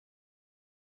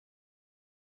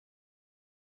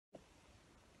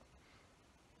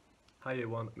Hi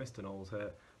everyone, Mr. Knowles here,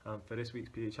 and for this week's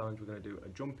PE challenge we're going to do a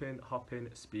jumping, hopping,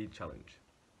 speed challenge.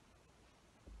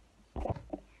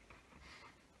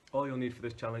 All you'll need for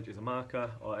this challenge is a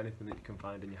marker or anything that you can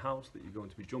find in your house that you're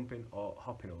going to be jumping or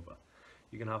hopping over.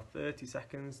 You can have 30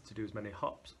 seconds to do as many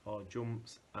hops or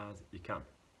jumps as you can.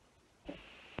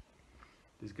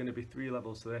 There's going to be 3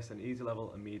 levels to this, an easy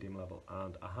level, a medium level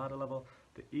and a harder level.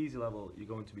 The easy level you're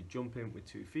going to be jumping with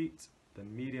 2 feet, the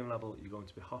medium level you're going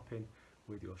to be hopping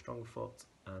with your stronger foot,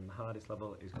 and the hardest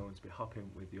level is going to be hopping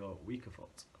with your weaker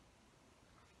foot.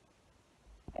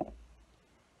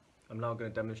 I'm now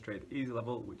going to demonstrate the easy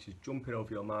level, which is jumping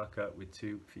over your marker with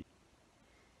 2 feet.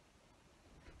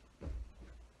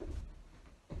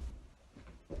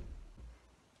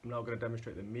 I'm now going to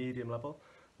demonstrate the medium level,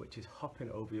 which is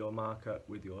hopping over your marker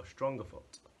with your stronger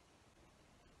foot.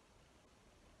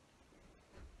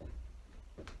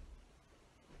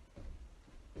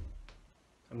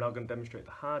 I'm now going to demonstrate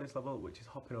the hardest level, which is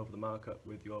hopping over the marker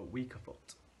with your weaker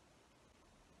foot.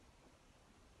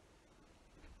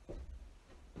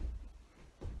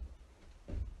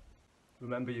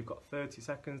 Remember, you've got 30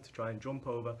 seconds to try and jump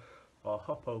over or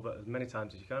hop over as many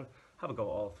times as you can. Have a go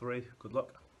at all 3. Good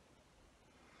luck.